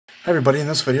Hi everybody, in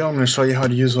this video I'm going to show you how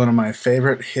to use one of my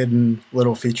favorite hidden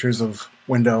little features of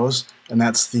Windows, and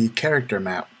that's the character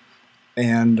map.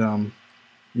 And you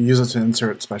use it to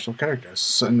insert special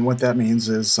characters. And what that means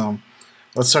is,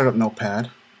 let's start up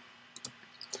Notepad.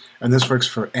 And this works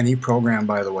for any program,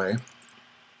 by the way.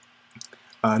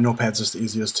 Notepad's just the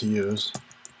easiest to use.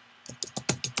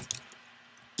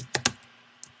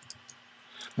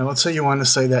 Now let's say you want to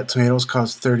say that tomatoes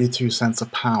cost 32 cents a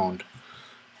pound.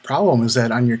 Problem is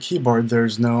that on your keyboard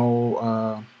there's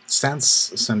no cents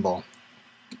symbol.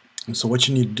 And so what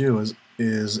you need to do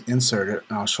is insert it,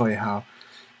 and I'll show you how.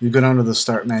 You go down to the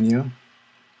Start menu,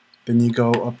 then you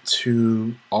go up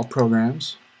to All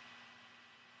Programs,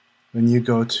 then you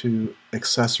go to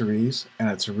Accessories, and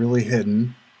it's really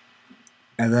hidden,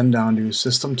 and then down to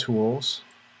System Tools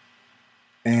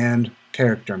and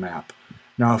Character Map.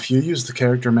 Now if you use the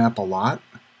character map a lot,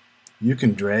 you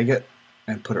can drag it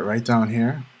and put it right down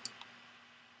here,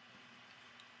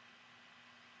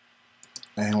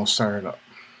 and we'll start it up.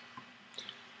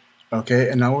 Okay,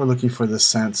 and now we're looking for the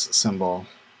cents symbol,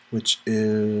 which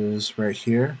is right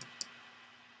here.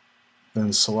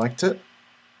 Then select it,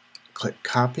 click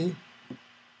copy,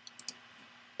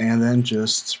 and then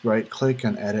just right click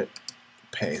and edit,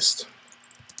 paste.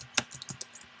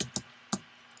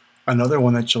 Another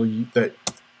one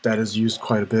that is used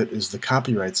quite a bit is the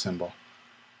copyright symbol.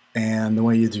 And the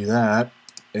way you do that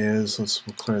is,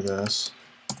 we'll clear this.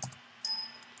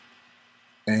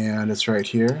 And it's right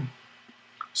here.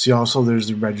 See, also there's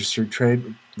the registered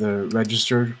trade, the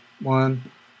registered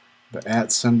one, the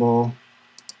 @ symbol,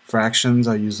 fractions.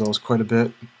 I use those quite a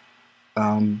bit,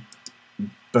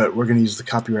 but we're going to use the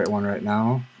copyright one right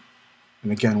now.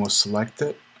 And again, we'll select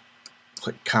it,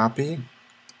 click copy,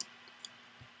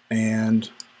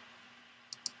 and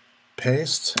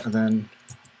paste, and then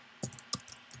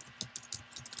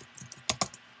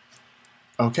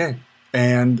okay.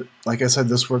 And like I said,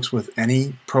 this works with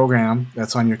any program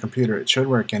that's on your computer. It should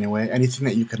work anyway. Anything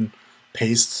that you can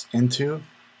paste into,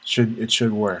 it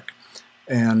should work.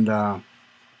 And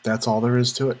that's all there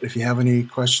is to it. If you have any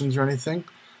questions or anything,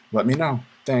 let me know.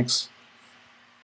 Thanks.